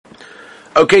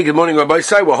Okay, good morning, Rabbi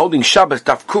Say. We're holding Shabbos,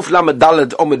 Daf Kuf Lamed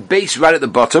Daled Omid Beis, right at the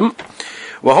bottom.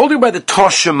 We're holding by the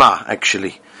Toshema,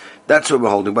 actually. That's what we're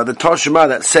holding, by the Toshema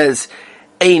that says,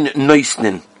 Ein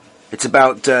Noisnin. It's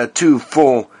about 2,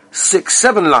 4, 6,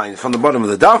 7 lines from the bottom of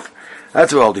the Daf.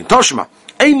 That's what we're holding. Toshema.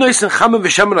 Ein Noisnin Chamim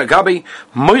V'Shemen Agabi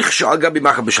Moich Sha'agabi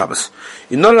Macha B'Shabbos.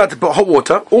 You're not allowed to put hot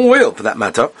water, or oil for that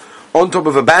matter, on top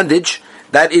of a bandage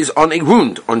that is on a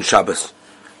wound on Shabbos.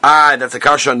 That's a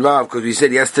kasha on Rav, because we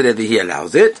said yesterday that he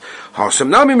allows it. No, it's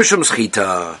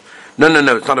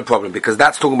not a problem, because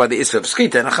that's talking about the issa of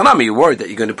schita. And Hanami, you're worried that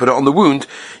you're going to put it on the wound,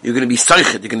 you're going to be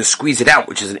seichet, you're going to squeeze it out,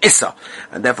 which is an issa,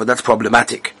 and therefore that's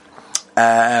problematic.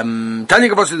 Tanya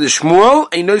Gavos the Shmuel,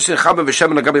 a noisen chabem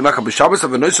v'shemen agabi macha b'Shabbos,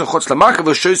 of a noisen chotz l'macha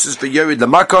v'shoyses v'yorid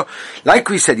l'macha. Like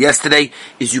we said yesterday,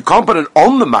 is you can't put it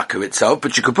on the macha itself,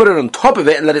 but you can put it on top of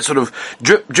it and let it sort of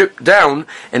drip down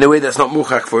in a way that's not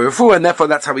muchach for refuah, and therefore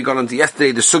that's how we got into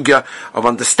yesterday the sugya of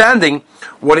understanding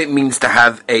what it means to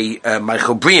have a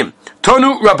Michael Briam.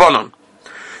 Tonu Rabbanon,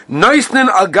 noisen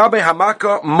al gabe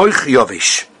hamaka moich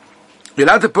yovish. You're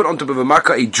allowed to put on top of a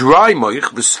makkah a dry moich,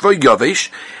 v'sfoy yovish,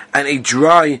 and a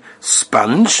dry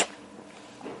sponge.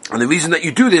 And the reason that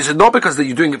you do this is not because that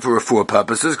you're doing it for refuah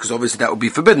purposes, because obviously that would be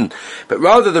forbidden, but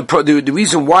rather the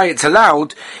reason why it's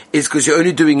allowed is because you're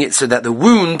only doing it so that the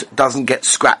wound doesn't get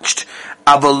scratched.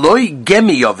 Avaloi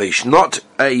gemi yovish, not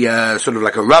a sort of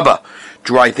like a rubber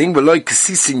dry thing, but like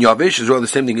kasisin yovish, as well the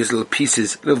same thing is little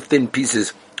thin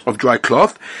pieces of dry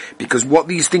cloth, because what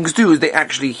these things do is they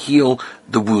actually heal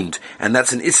the wound, and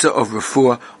that's an issa of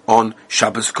refuah on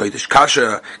Shabbos Kodesh.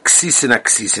 Kasha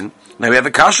ksisin. Now we have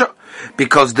a kasha,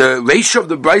 because the ratio of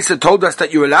the brisa told us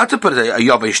that you're allowed to put a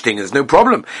yovish thing, there's no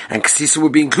problem, and ksisin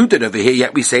would be included over here,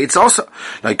 yet we say it's also.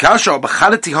 Like kasha,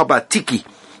 b'chalati habatiki.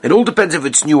 It all depends if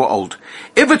it's new or old.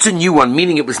 If it's a new one,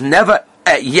 meaning it was never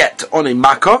yet on a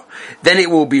makkah, then it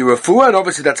will be refuah, and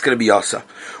obviously that's going to be asa.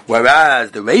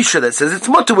 Whereas the ratio that says it's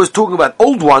mutter was talking about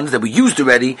old ones that were used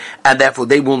already, and therefore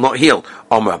they will not heal.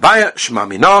 Omar Abaya, Shema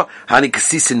Minah, Hani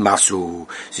Kasisin Masu.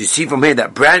 So you see from here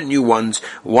that brand new ones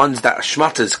that are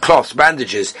shmatters, cloths,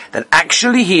 bandages, that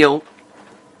actually heal,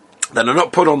 that are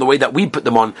not put on the way that we put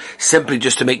them on, simply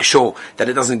just to make sure that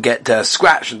it doesn't get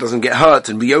scratched, and doesn't get hurt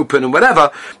and reopen and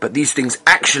whatever, but these things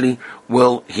actually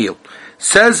will heal.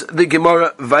 Says the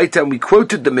Gemara Vaita, and we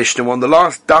quoted the Mishnah on the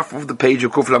last daf of the page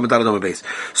of Kuf Lamed Daled Amud Beis.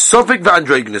 Sofik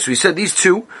v'androgynous. We said these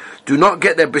two do not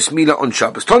get their bris milah on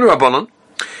Shabbos. Tonu Rabbanon,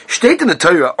 state in the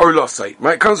Torah, or losai.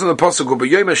 Right, it comes from the Pasuk,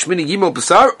 B'yoyim hashmini yimel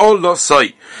b'sar, or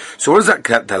losai. So what does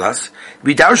that tell us?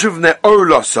 V'darshu from there, or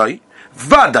losai,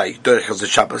 vaday, derech the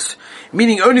Shabbos.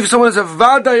 Meaning only if someone has a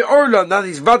vaday orla, now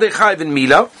he's vaday chayiv in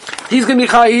milah, he's going to be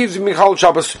chayiv, he's going to be chal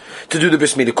Shabbos to do the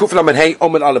bris milah. Kuf Lamed Hey,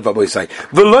 Omen Aleph Vaboy Say.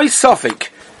 V'loy sofik,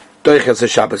 derech the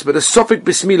Shabbos. But a sofik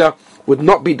bris milah would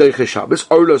not be derech Shabbos,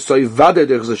 orla say vaday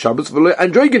derech the Shabbos, v'loy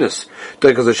androgynous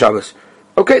derech the Shabbos.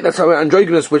 Okay, that's how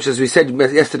androgynous, which as we said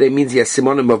yesterday means he has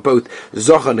simonim of both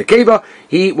zocha and nekeva,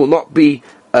 he will not be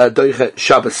derech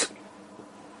Shabbos.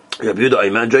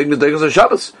 Androgynous derech the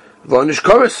Shabbos. V'onish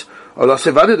chorus. In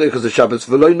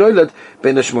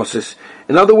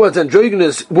other words,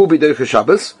 androgynous will be derech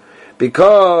Shabbos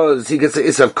because he gets the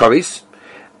issa of koris,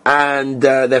 and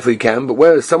therefore he can. But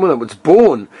whereas someone that was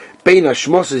born bein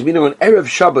hashmoses, meaning on erev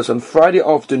Shabbos, on Friday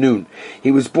afternoon, he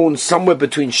was born somewhere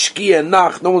between shkia and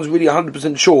nach, no one's really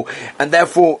 100% sure, and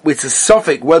therefore it's a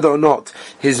suffix whether or not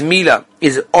his milah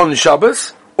is on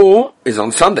Shabbos or is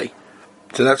on Sunday.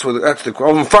 So that's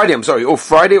on Friday. Or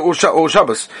Friday or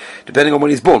Shabbos, depending on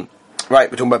when he's born. Right,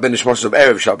 we're talking about Ben Ishmos of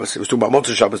Erev Shabbos. If we're talking about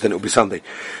Motzei Shabbos, then it will be Sunday.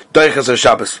 Doiches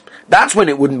Shabbos. That's when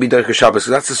it wouldn't be Doiches Shabbos,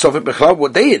 because that's the Sofik Bechlav,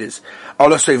 what day it is.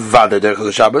 Allah say Vada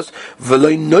Doiches Shabbos.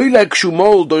 V'loi noilek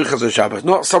shumol Doiches Shabbos.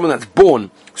 Not someone that's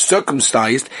born,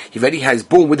 circumcised, he already has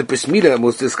born with the bris milah, and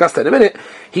we'll discuss that in a minute,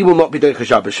 he will not be Doiches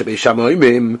Shabbos. Shebei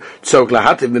Shamayim, tzog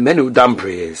lahativ v'menu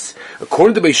dampris.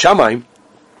 According to Beis Shammai,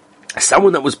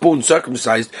 someone that was born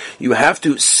circumcised, you have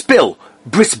to spill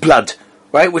bris blood,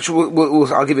 right? Which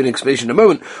I'll give you an explanation in a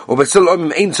moment. Or but still,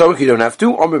 ain't so you don't have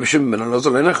to.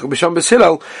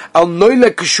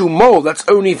 That's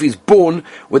only if he's born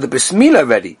with a bris milah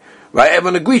ready. Right?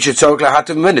 Everyone agrees. Because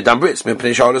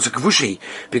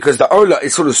the orla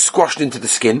is sort of squashed into the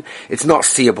skin. It's not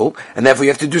seeable, and therefore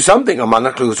you have to do something. So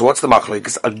what's the machlok?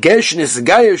 Because a gersh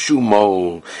nisgaya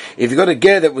shumol. If you got a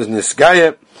ger that was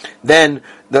nisgaya, then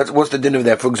what's the din of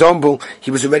that? For example,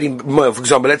 he was already. For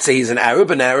example, let's say he's an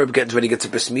Arab. An Arab gets a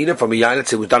bris milah from a yain. Let's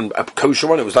say it was done a kosher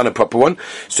one. It was done a proper one.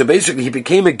 So basically, he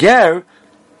became a ger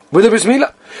with a bris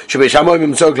milah.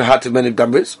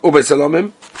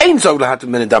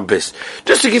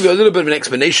 Just to give you a little bit of an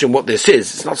explanation what this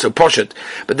is, it's not so poshet,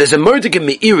 but there's a murder in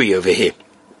Meiri over here.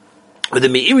 But the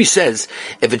Meiri says,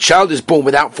 if a child is born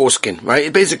without foreskin, right,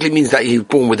 it basically means that he's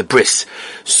born with a bris.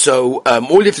 So,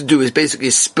 all you have to do is basically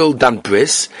spill down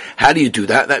bris. How do you do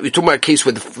that? We're talking about a case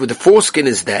where the foreskin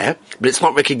is there, but it's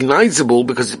not recognizable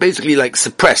because it's basically like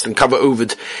suppressed and covered over.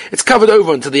 It's covered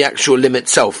over until the actual limb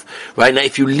itself, right? Now,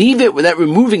 if you leave it without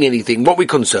removing anything, what we're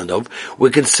concerned of? We're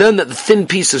concerned that the thin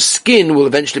piece of skin will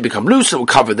eventually become loose and will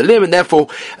cover the limb, and therefore,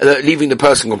 leaving the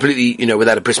person completely,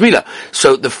 without a bris milah.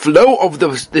 So, the flow of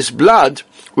this blood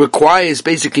requires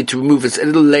basically to remove a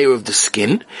little layer of the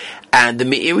skin, and the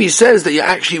Meiri says that you're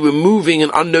actually removing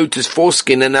an unnoticed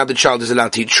foreskin, and now the child is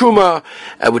allowed to eat truma,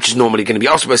 which is normally going to be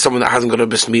asked by someone that hasn't got a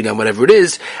bris milah and whatever it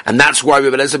is, and that's why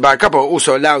Rebbe Eliezer Bar Kappa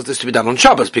also allows this to be done on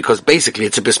Shabbos, because basically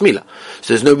it's a bris milah.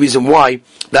 So there's no reason why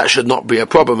that should not be a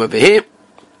problem over here.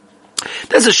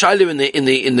 There's a shaila in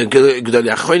the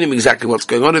Gedolei Achronim exactly what's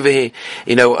going on over here.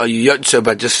 Are you yotzer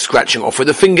by just scratching off with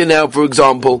a fingernail, for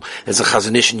example? There's a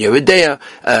Chazon Ish in Yeridea,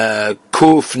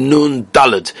 Kuf Nun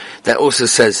Dalad, that also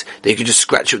says that you can just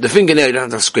scratch with the fingernail. You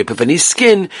don't have to scrape off any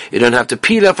skin. You don't have to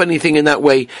peel off anything in that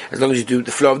way. As long as you do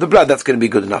the flow of the blood, that's going to be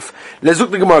good enough. Let's look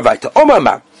at the Gemara weiter.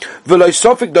 Omar V'lo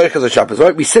sofik doiches Shabbos.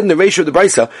 Right, we said in the ratio of the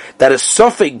brisa that a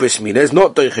sofik bris milah is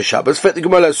not doiches Shabbos. Fet the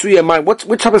Gemara la'asuya mind.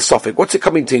 Which type of sofik? What's it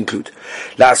coming to include?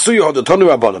 La'asuya hodotonu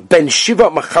rabbanon ben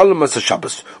shiva machal mas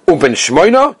Shabbos uben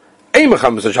shmoina ein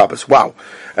machal mas Shabbos. Wow,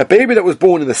 a baby that was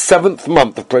born in the 7th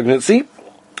month of pregnancy,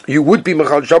 you would be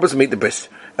machal Shabbos and make the bris.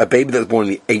 A baby that's born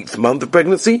in the 8th month of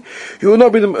pregnancy, you will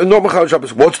not be not machal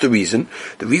Shabbos. What's the reason?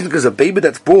 The reason is because a baby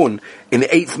that's born in the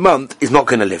 8th month is not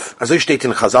going to live. As I state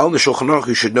in Chazal, the Shulchan Aruch,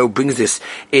 you should know, brings this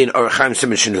in Orach Chaim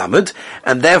Siman Shin Lamed,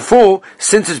 and therefore,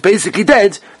 since it's basically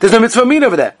dead, there's no mitzvah min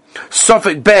over there.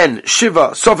 Sofik ben Shiva,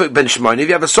 Sofik ben Shemayin. If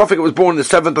you have a Sofik that was born in the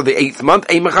 7th or the 8th month,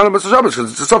 ein machal mas Shabbos,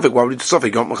 because it's a Sofik. Why would it's a Sofik?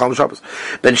 You don't machal Shabbos.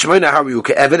 Ben Shemayin, how are you?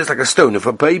 It's like a stone. If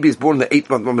a baby is born in the 8th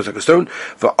month, it's like a stone.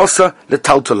 For osa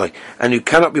letaltalai, and you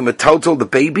cannot be metaltal the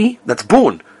baby that's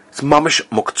born. It's mamash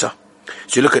muktzah.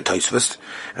 So you look at Tosfos,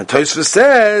 and Tosfos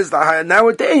says that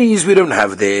nowadays we don't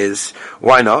have this.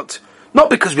 Why not? Not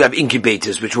because we have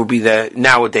incubators, which will be the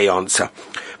nowadays answer,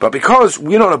 but because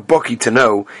we're not a bookie to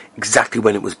know exactly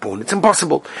when it was born. It's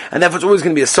impossible. And therefore it's always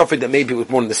going to be a suffix that maybe it was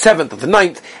born on the 7th or the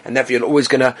 9th, and therefore you're always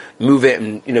going to move it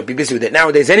and, be busy with it.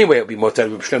 Nowadays anyway, it'll be more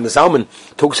time. Shlomo Zalman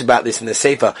talks about this in the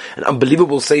Sefer, an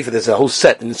unbelievable Sefer. There's a whole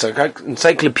set, an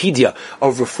encyclopedia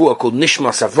of Refuah called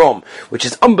Nishmas Avram, which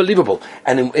is unbelievable.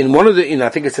 And in one of the, I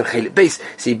think it's in Chelik Beis,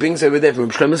 so he brings over there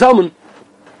from Shlomo Zalman,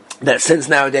 that since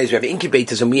nowadays we have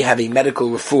incubators and we have a medical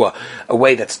refuah, a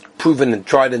way that's proven and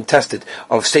tried and tested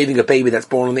of saving a baby that's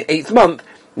born on the 8th month,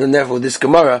 then therefore this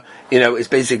Gemara, is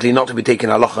basically not to be taken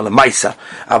halacha and a maisa.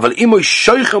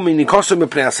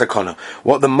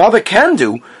 What the mother can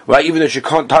do, right, even though she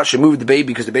can't touch and move the baby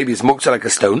because the baby is muktzah like a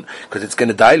stone, because it's going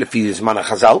to die, lefi is mana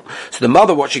chazal. So the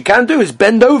mother, what she can do is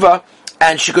bend over,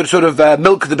 and she could sort of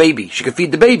milk the baby. She could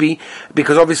feed the baby,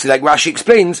 because obviously, like Rashi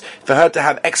explains, for her to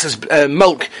have excess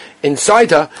milk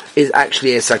inside her is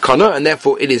actually a sakana, and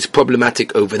therefore it is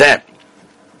problematic over there.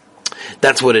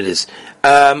 That's what it is.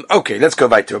 Okay, let's go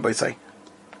back to Rabbi Say.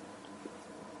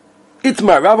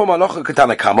 Itmar Rava Malacha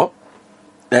Katana Kama.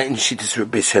 In Shittis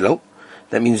Rabbi Hillel.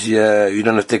 That means you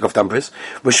don't have to take off the umbrellas.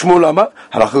 V'shmul Amma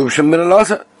Halacha Rishon Min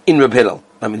Alaza in Rabbi Hillel.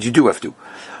 That means you do have to.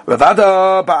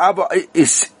 Ravada Ba'aba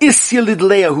is Isyalid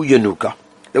Hu Yanuka.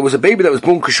 There was a baby that was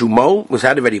born Kashumol, was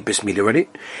had already bris milah already.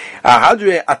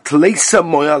 Ahadre Atleisa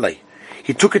Moyale.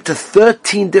 He took it to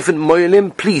 13 different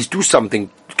moyalim. Please do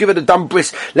something. Give it a dumb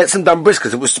bris. Let some dumb bris,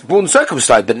 because it was born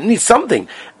circumcised, but it needs something.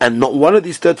 And not one of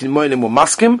these 13 moyalim will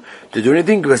ask him to do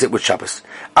anything because it was Shabbos.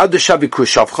 Ad Shaviku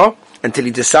Shavcha, until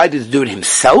he decided to do it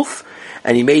himself,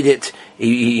 and he made it.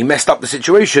 He messed up the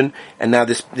situation, and now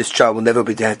this child will never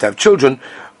be to have children.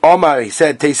 Omar, he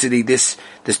said, tastily, this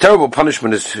terrible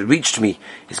punishment has reached me.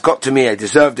 It's got to me. I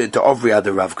deserved it to Ovri Ad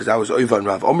Rav, because I was over on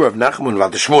Rav. Omar of Nachman,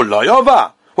 Rav the Shmuel, Lo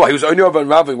Yova. Well, he was only over on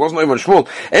Rav, he wasn't over on Shmuel.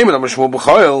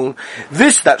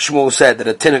 This, that Shmuel said, that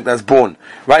a tinnik that's born,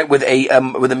 right, with a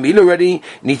meal already, you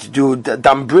need to do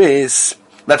dam bris,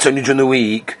 that's only during the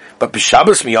week. But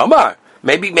b'Shabbos mi Omar.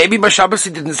 Maybe by Shabbos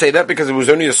he didn't say that because it was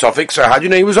only a suffix, so how do you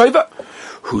know he was over?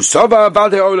 Because Rabbi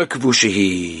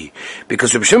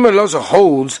Shimon Loza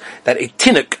holds that a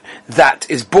tinuk that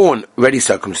is born ready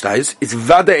circumcised is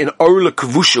vada in orla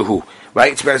kavushahu,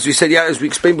 right? As we said, as we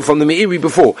explained from the Meiri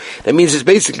before, that means it's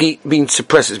basically being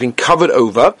suppressed, it's been covered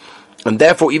over, And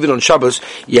therefore, even on Shabbos,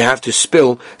 you have to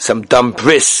spill some dam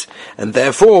bris. And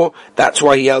therefore, that's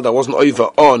why he held I wasn't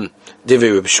over on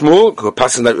Divrei Reb Shmuel, because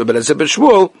passing like Reb Elazar ben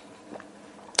Shmuel,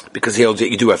 because he holds that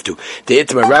you do have to. The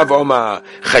Itma Rav Omar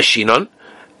Chashinon,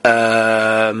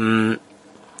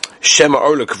 Shema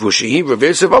Ola Kavushi, Rav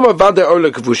Yosef Omar Vada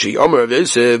Ola Kavushi, Omar Rav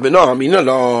Yosef, no, I mean,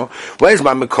 no. Where's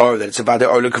my Makor that it's a Vada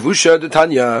Ola Kavusha, the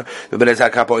Tanya, Reb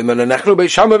Elazar Kapo Iman Nechnu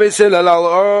Beishama Beisil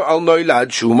al Noilad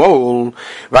Shumol,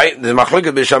 right? The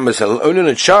Machloket Beishama Beisil, only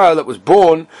a child that was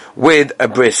born with a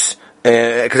bris.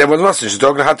 Because everyone's masters, the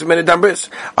dog had to many damn bris.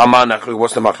 Amar Nachlu,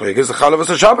 what's the Machlok? Because the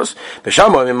Chalavas of Shabbos.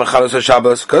 Beshama, in Machalas of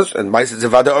Shabbos, because, and Mice is a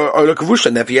Vada or Kavusha,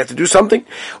 and therefore you have to do something.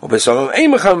 Or Besalom,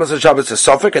 ein Machalas of Shabbos, a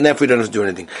Sophic, and therefore you don't have to do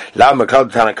anything. La Machal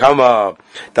Tanakama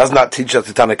does not teach us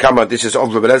the Tanakama, this is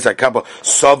of Reb Elazar Kappel,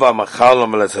 Sova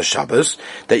Machalas of Shabbos,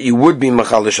 that you would be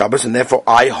Machal of Shabbos, and therefore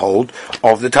I hold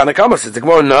of the Tanakama. Says the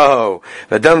Gemara, no.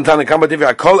 But then Tanakama, Divi,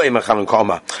 I call a Machal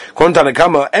Kama. Kon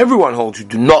Tanakama, everyone holds you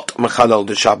do not Machal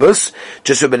the Shabbos.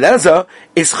 Just Reb Elazar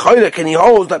is choylek, and he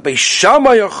holds that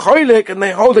Beishama you're choylek, and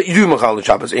they hold that you do Machal the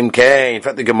Shabbos. In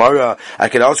fact, the Gemara, I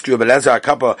could ask you, Reb Elazar a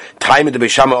couple time in the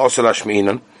Beishama also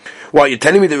lashminan. Well, you're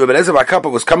telling me that Reb Elazar bar Kappa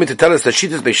was coming to tell us that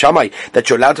Shittas Beishamai, that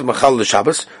you're allowed to Machal the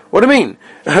Shabbos? What do you mean?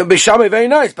 Beishamai, very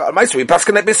nice, but Meister, we pass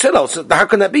can that be Hillel, so how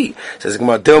can that be? Says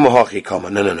Gemara, Dilmahachi Kama.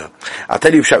 No. I'll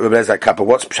tell you Pshat Reb Elazar Kappa,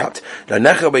 what's Pshat?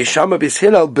 L'necha Beishama bis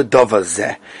Hillel bedova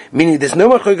zeh. Meaning there's no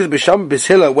Machlokas Beishama bis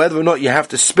Hillel whether or not you have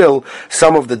to spill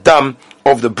some of the dam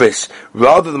of the bris.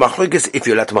 Rather the machlokes if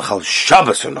you're allowed to machal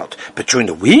Shabbos or not. But during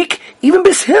the week, even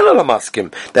bis Hillel I'm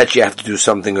asking that you have to do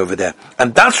something over there.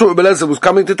 And that's what Reb Elazar was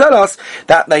coming to tell us,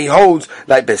 that they hold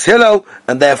like bis Hillel,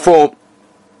 and therefore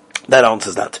that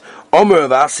answers that. Omer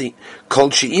of Asi,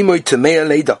 called she'imoy tamei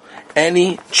leida.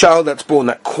 Any child that's born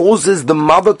that causes the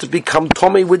mother to become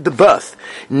tomei with the birth,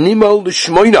 nimol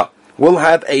l'shmoina, will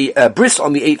have a bris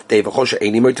on the 8th day.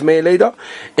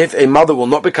 If a mother will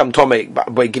not become tomei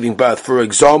by giving birth, for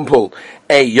example,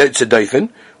 a yotze dofen,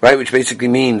 right, which basically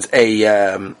means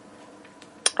a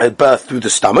birth through the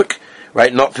stomach,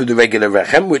 right, not through the regular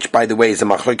rechem, which by the way is a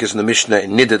machlokes in the Mishnah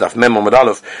in Niddah Daf Mem Amud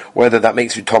Aleph, whether that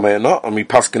makes you tomei or not, and we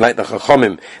paskin like the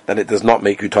Chachomim that it does not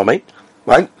make you tomei,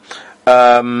 right?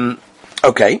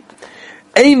 Okay.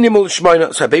 So a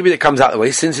baby that comes out of the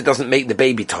way, since it doesn't make the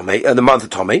baby tomei, the mother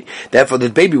tomei, therefore the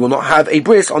baby will not have a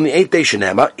bris on the 8th day.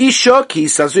 Shenema Isha ki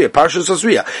sazuya parsha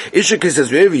sazuya Isha ki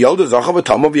sazuya v'yolda zachav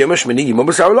v'tama v'yom hashmini yimom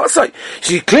b'sar l'asai.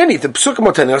 See clearly the Pesukim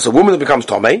are telling us a woman that becomes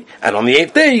tomei, and on the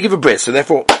 8th day you give a bris. So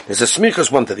therefore there's a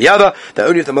smichas one to the other that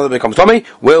only if the mother becomes tomei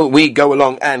will we go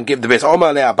along and give the bris.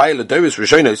 Omar le'abayil dovis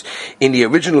rishonos in the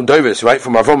original dovis, right,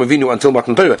 from Avram Avinu until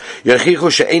Matan Torah. Yechichu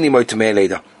she'eni mo tomei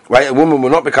leida. Right, a woman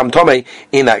will not become tomei.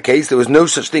 In that case, there was no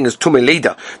such thing as tumei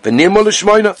leida.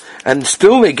 And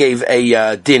still they gave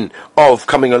a din of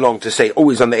coming along to say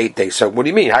always on the 8th day. So what do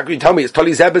you mean? How can you tell me it's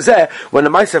tali zebazeh when the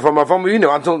Maaseh from Avram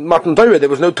Avinu until Matan Torah there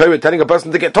was no Torah telling a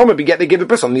person to get tomei, but yet they give a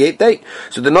person on the 8th day.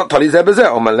 So they're not tali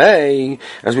zebazeh. Or Malay,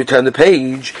 as we turn the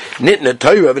page, nitna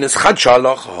Torah and it's chad.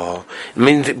 It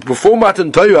means before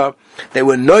Matan Torah they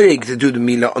were noyeg to do the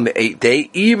milah on the 8th day,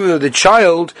 even though the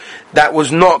child that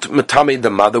was not matame the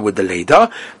mother with the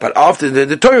leda, but after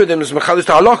the Torah then was mechalish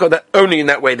to halacha, that only in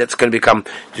that way that's going to become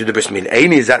to the bris milah.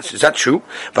 Is that true?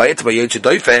 Right?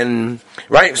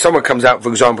 If someone comes out, for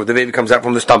example, the baby comes out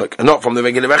from the stomach and not from the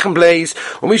regular rechem place,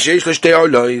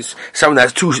 someone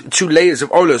has two layers of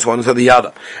olos, one to the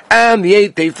other, and the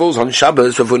 8th day falls on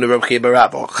Shabbos. So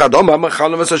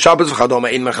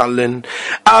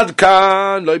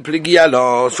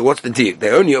what's the deal?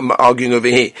 They're only arguing over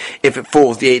here. If it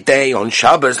falls the 8th day on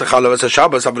Shabbos, but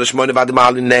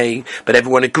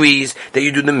everyone agrees that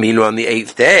you do the milah on the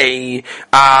 8th day.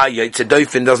 Yotze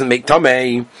dofen doesn't make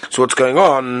tomei. So what's going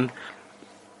on?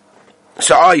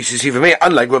 So you see from here,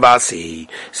 unlike Ravasi,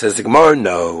 says the Gemara,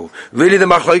 no. Really the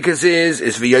machlokes is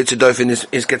v'yotze dofen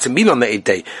is gets a milah on the 8th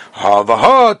day. Ha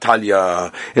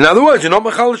talya. In other words, you're not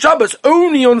machal Shabbos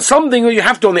only on something or you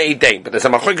have to on the 8th day. But there's a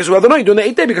machlokes whether or not you do on the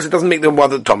 8th day because it doesn't make them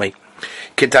bother tomei.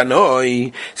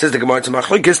 Kitanoi, says the Gemara, it's a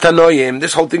machlokes tanoim.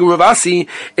 This whole thing of Ravasi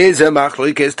is a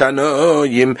machlokes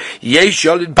tanoim. Yesh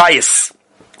yolid bias.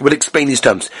 We'll explain these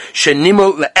terms.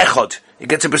 Shenimo le'echod. It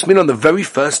gets a bris milah on the very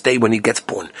first day when he gets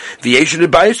born. V'yesh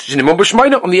yolid bias. Shenimo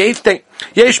b'shmaina on the 8th day.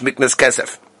 Yesh miknas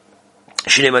kesef.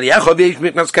 Okay,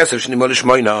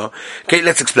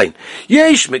 let's explain.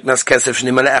 Yesh miknas kesef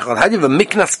shnimal echad. How do you have a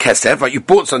miknas kesef? Right, you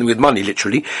bought something with money,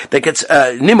 literally. That gets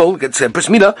nimel, gets bris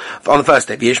milah on the first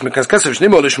day. Yesh miknas kesef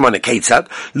shnimal lishmona keitzad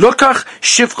lokach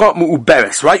shifcha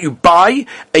mu'uberes. Right, you buy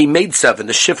a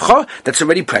maidservant, a shifcha that's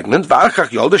already pregnant. Va'achach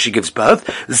yolda, she gives birth.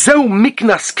 Zeu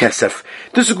miknas kesef.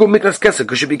 This is called miknas kesef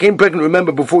because she became pregnant.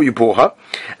 Remember before you bought her,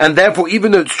 and therefore,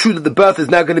 even though it's true that the birth is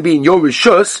now going to be in your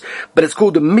rishus, but it's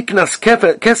called the miknas kesef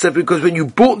because when you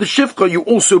bought the shifcha, you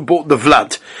also bought the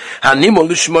vlad. Hanimol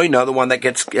l'shmoina, the one that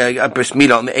gets a bris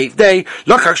milah on the 8th day.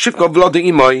 Lokach shifcha vlad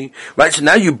imoi. Right, so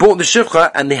now you bought the shifcha,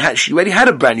 and she already had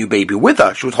a brand new baby with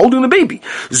her. She was holding the baby.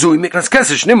 Zui miknas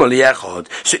kesef shnimol yechad.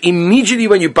 So immediately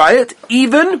when you buy it,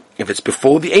 even if it's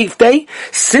before the 8th day,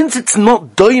 since it's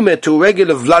not doimer to a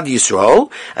regular vlad Yisrael,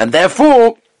 and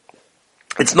therefore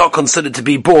it's not considered to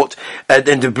be bought and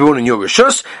to be born in your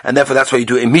rishus, and therefore that's why you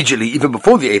do it immediately, even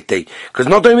before the 8th day. Because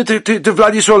not only to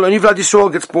Vlad Yisrael, only Vlad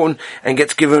Yisrael gets born and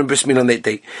gets given a bris milah on the 8th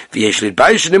day.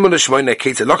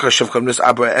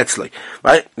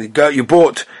 Right? You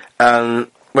bought,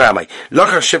 where am I?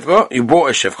 You bought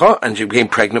a shifcha, and she became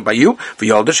pregnant by you, for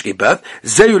Yalda, she gave birth.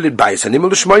 Since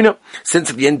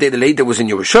at the end of the day, the lady was in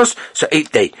your rishus, so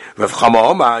 8th day.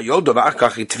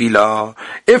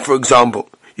 If, for example,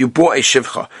 you bought a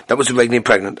shivcha that was already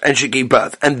pregnant, and she gave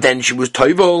birth, and then she was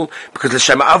toivel because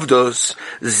l'shem avdos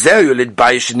zeyulid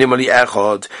bayish nimali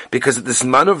echad, because at this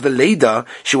man of the leda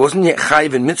she wasn't yet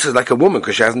chayiv in mitzvahs like a woman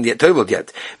because she hasn't yet toiveled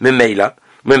yet. Memela,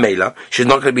 she's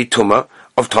not going to be tuma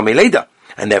of Tommy leda.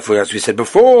 And therefore, as we said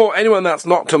before, anyone that's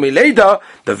not Tommy Leda,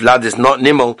 the Vlad is not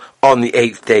Nimel on the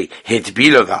 8th day.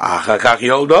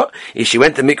 If she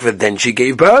went to mikveh, then she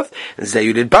gave birth.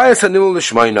 Zeyulid bias and Nimel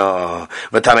l'shmoina.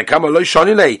 V'tanakama lo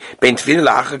shonile. Ben tefila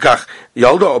la'achakach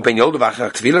Yolda or ben Yolda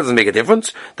v'achakach tefila doesn't make a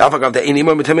difference. Dafagav the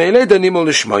inimo mit Tommy Leda Nimel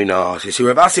l'shmoina. So you see,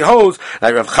 Rav Asi holds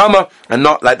like Rav Chama and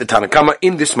not like the Tanakama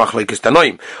in this machlokes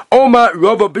tanoim. Oma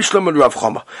Rava Bishlam and Rav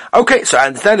Chama. Okay, so I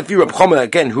understand if you Rav Chama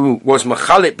again, who was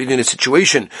machalit between a situation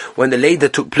when the Leda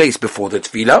took place before the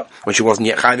Tefillah, when she wasn't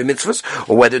yet chayiv in mitzvahs,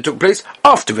 or whether it took place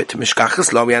after it.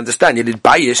 Mishkachas law, we understand. Yilid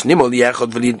bayish nimol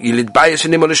yechod, yilid bayish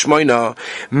nimol l'shmoina.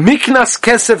 Miknas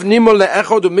kesef nimol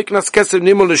le'echod, miknas kesef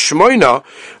nimol l'shmoina.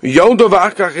 Yolda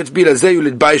v'achach hitbila ze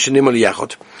yilid bayish nimol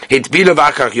yechod. Hitbila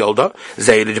v'achach yolda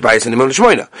ze yilid bayish nimol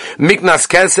l'shmoina. Miknas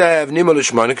kesef nimol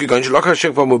l'shmoina. Kigon shlokach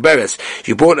shivcha muberes.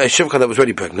 You bought a shivcha that was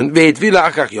already pregnant. V'hitbila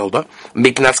achach yolda.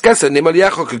 Miknas kesef nimol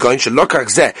yechod. Kigon shlokach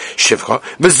ze shivcha.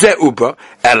 V'zeuba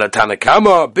ela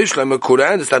tanakama bishlam akura.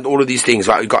 I understand all of these things.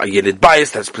 Right, you got a yilid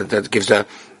bias that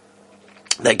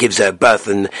gives her birth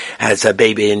and has her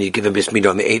baby, and you give him bris milah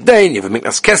on the 8th day, and you have a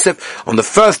miknas kesef on the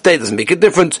first day. Doesn't make a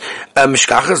difference.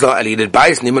 Mishkachas law, a yilid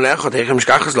bias nimol echad hechem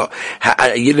mishkachas law.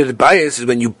 A yilid bias is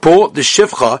when you bought the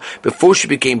shivcha before she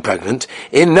became pregnant.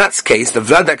 In that case, the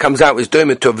vlad that comes out is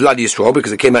doimed to a vlad Yisrael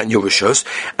because it came out in your rishus,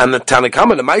 and the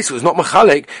tanakama, the ma'isa, was not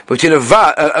machalek between a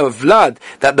vlad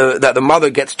that the mother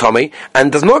gets Tommy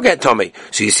and does not get Tommy.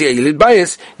 So you see, a yilid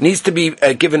bias needs to be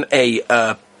given a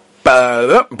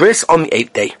bris on the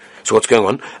 8th day. So what's going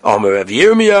on? We're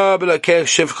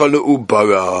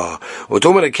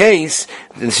talking about a case,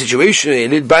 in the situation, a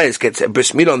Yilid Bayis gets a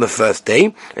bris milah on the first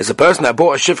day. As a person that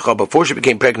bought a shivcha before she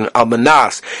became pregnant,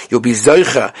 almanas, you'll be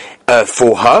zoicha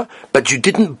for her, but you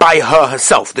didn't buy her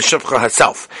herself, the shivcha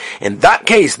herself. In that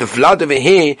case, the vlad over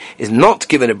here is not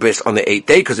given a bris on the 8th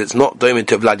day because it's not doimed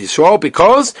to Vlad Yisrael,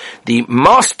 because the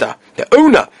master, the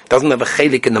owner, doesn't have a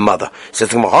chelik in the mother.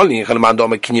 Says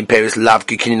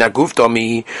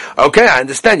okay, I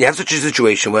understand. You have such a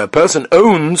situation where a person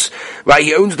owns, right,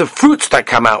 he owns the fruits that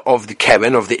come out of the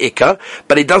keren, of the ikka,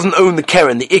 but he doesn't own the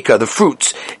keren, the ikka, the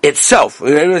fruits itself.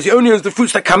 He only owns the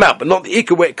fruits that come out, but not the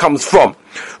ikka where it comes from.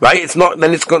 Right? It's not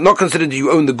not considered that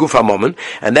you own the gufa moment,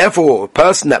 and therefore a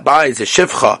person that buys a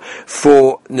shivcha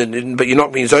but you're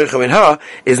not being zoicha in her,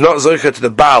 is not zoicha to the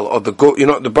baal or the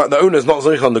owner is not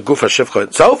zoicha on the gufa shivcha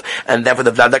itself, and therefore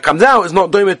the vlad that comes out is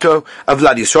not doing it to a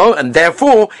vlad Yisrael, and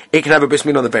therefore it can have a bris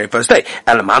milah on the very first day.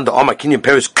 Elamanda Omar Kinyan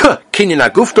Paris Kinyan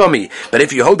Aguftomi. But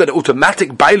if you hold that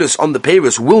automatic bailus on the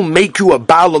Paris will make you a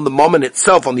baal on the moment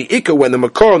itself, on the ikka, when the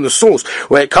makor, on the source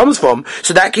where it comes from,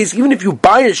 so that case, even if you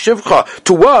buy a shivcha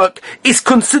to work, it's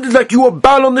considered like you are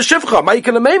baal on the shivcha,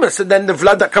 Ma'ikal Amemus, and then the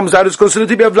vlad that comes out is considered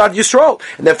to be a vlad Yisrael,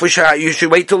 and therefore you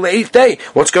should wait till the 8th day.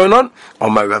 What's going on?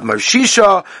 on my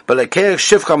Marshisha, but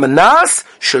Shivcha Manas,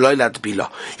 Shaloilat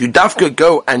Bila. You dafka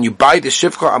go and you buy the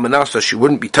Shivcha Amanas so she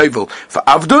wouldn't be tovel for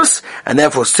Avdus, and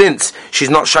therefore since she's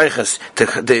not Shaykhas to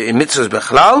the mitzvahs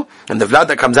Bechlal, and the Vlad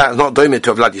that comes out is not doimid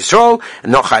to a Vlad Yisrael,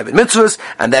 and not Chayv mitzvahs,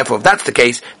 and therefore if that's the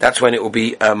case, that's when it will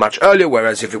be much earlier,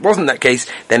 whereas if it wasn't that case,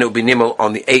 then it will be Nimel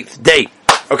on the 8th day.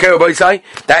 Okay, Rabbi Isai,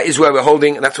 that is where we're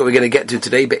holding, and that's what we're going to get to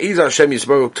today. But Izar Hashem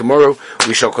Yisborok, tomorrow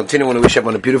we shall continue. I want to wish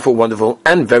everyone a beautiful, wonderful,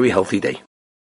 and very healthy day.